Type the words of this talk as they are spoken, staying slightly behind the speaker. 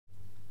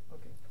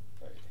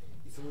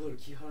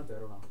気張るとや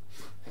ろうな。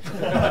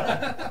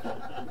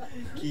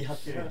気張っ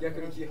てる。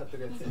逆に気張って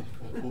るやつ。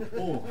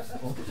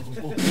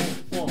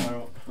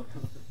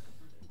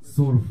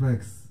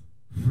Soulflex,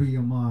 free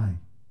your mind.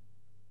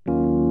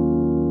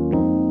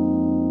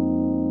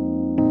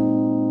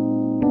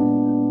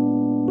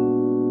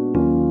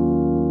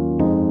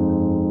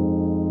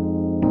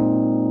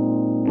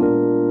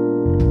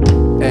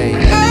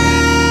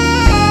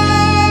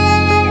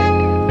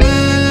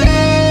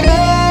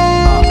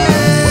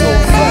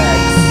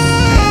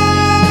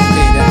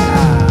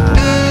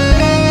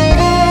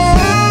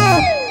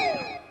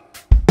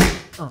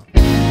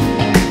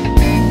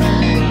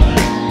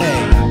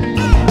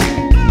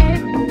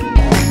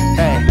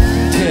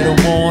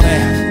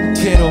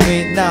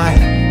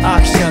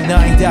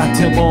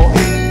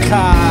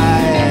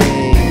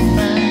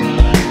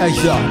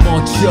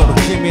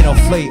 Kimi no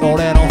fleet,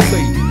 ore no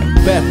fleet.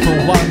 Bet for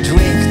one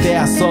drink, they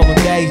are so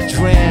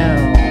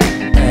daydream.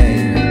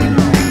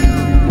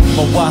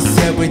回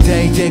す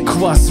everyday で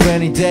食わす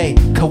rainy day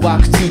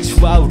乾く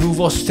土は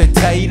潤して手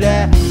入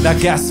れ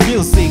流す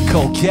music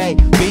OK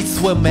Beats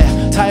with me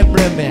Time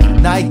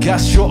limit ない合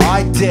唱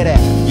I did it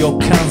予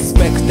感ス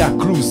ペクタ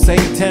クル晴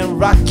天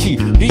ラッキ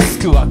ーリス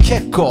クは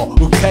結構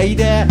受け入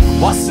れ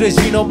忘れ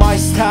じのマイ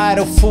スタイ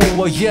ル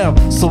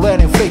 4am それ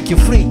にフリーキー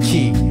フリーキ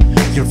ー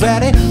You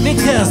ready?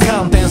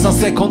 2.3.3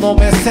 セコの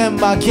目線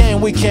Again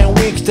we can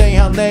weekday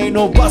羽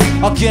伸ばす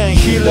Again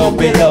広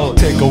々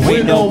Take a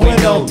window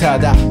window た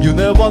だ You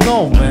never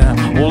know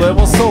man 俺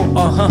もそう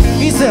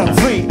以前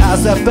Free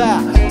as a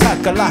bat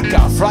高ら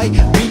か Fly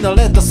見慣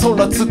れた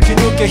空突き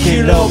抜け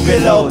広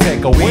々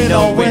Take a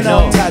window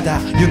window ただ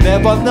You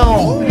never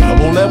know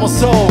俺も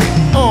そう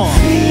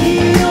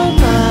Free your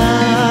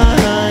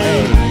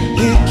mind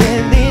You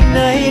can't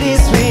deny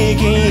this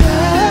waking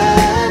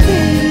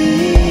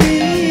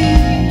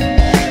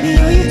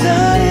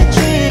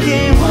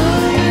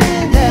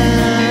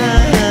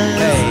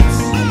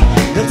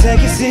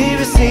Take it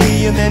seriously,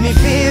 you make me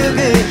feel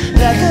good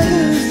like I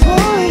do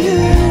for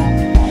you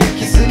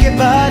気づけ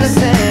ば出せ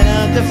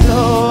なthe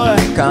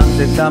floor 感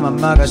じたま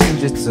まが真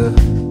実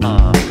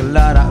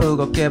体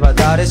動けば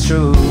誰しゅ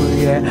う、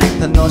yeah、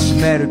楽し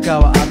めるか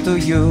は up to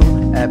you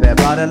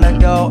Everybody let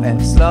go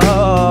and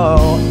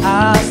slow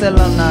焦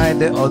らない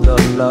で踊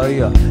ろう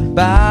よ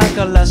バ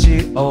カらし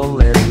い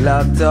俺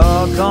らと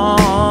こ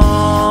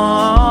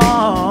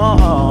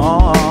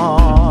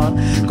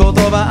言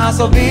葉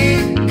遊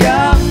び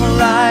が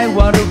笑い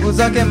悪ふ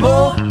ざけ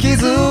も気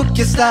づ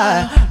きし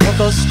たい落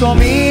とし込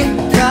み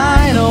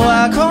たいの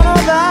はこの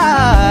バ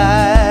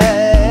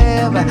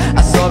イブ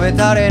遊べ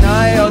足り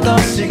ない落と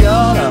し物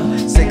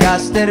探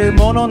してる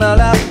ものな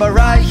らバ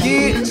ラエテ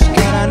ィ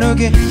力抜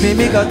き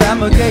耳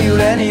傾け揺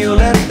れに揺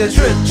れてトリッ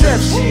プトリッ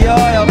プしよう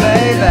よ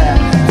baby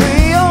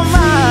Free your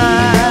mind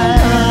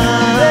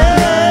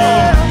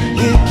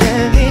You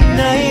can't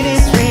deny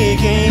this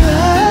freaking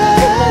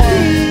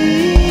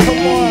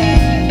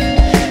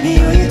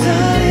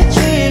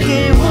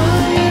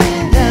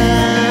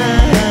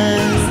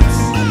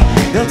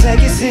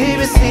Take it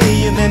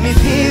seriously, you make me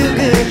feel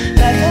good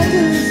like I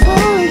do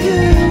for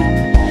you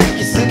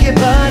気づけば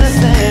なせ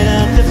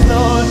なthe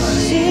floor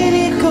死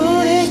に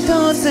これ一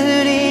つ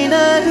に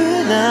なる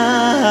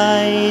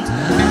night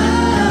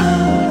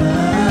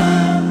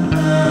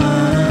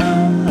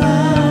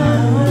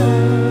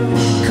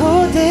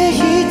肯定否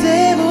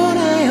定もな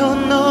い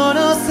本能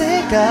の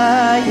世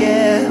界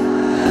へ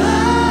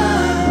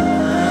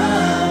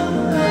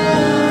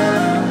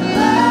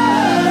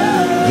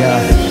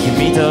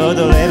君と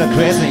踊れば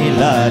crazy in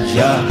love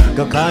yeah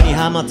五感に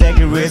ハマってく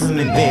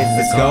rhythm and beats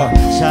Let's go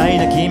シャイ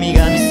な君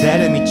が見せ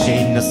る道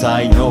の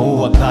才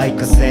能は開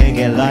花宣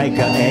言 like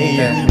an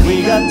alien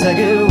We got the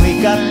good,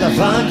 we got the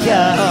funk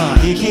yeah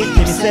生き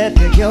てみせ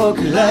て今日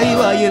くらい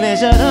は夢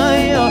じゃな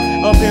いよ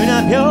Open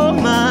up your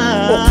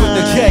mind Open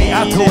the gate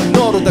あとは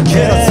乗るだけ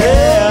だ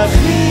ぜ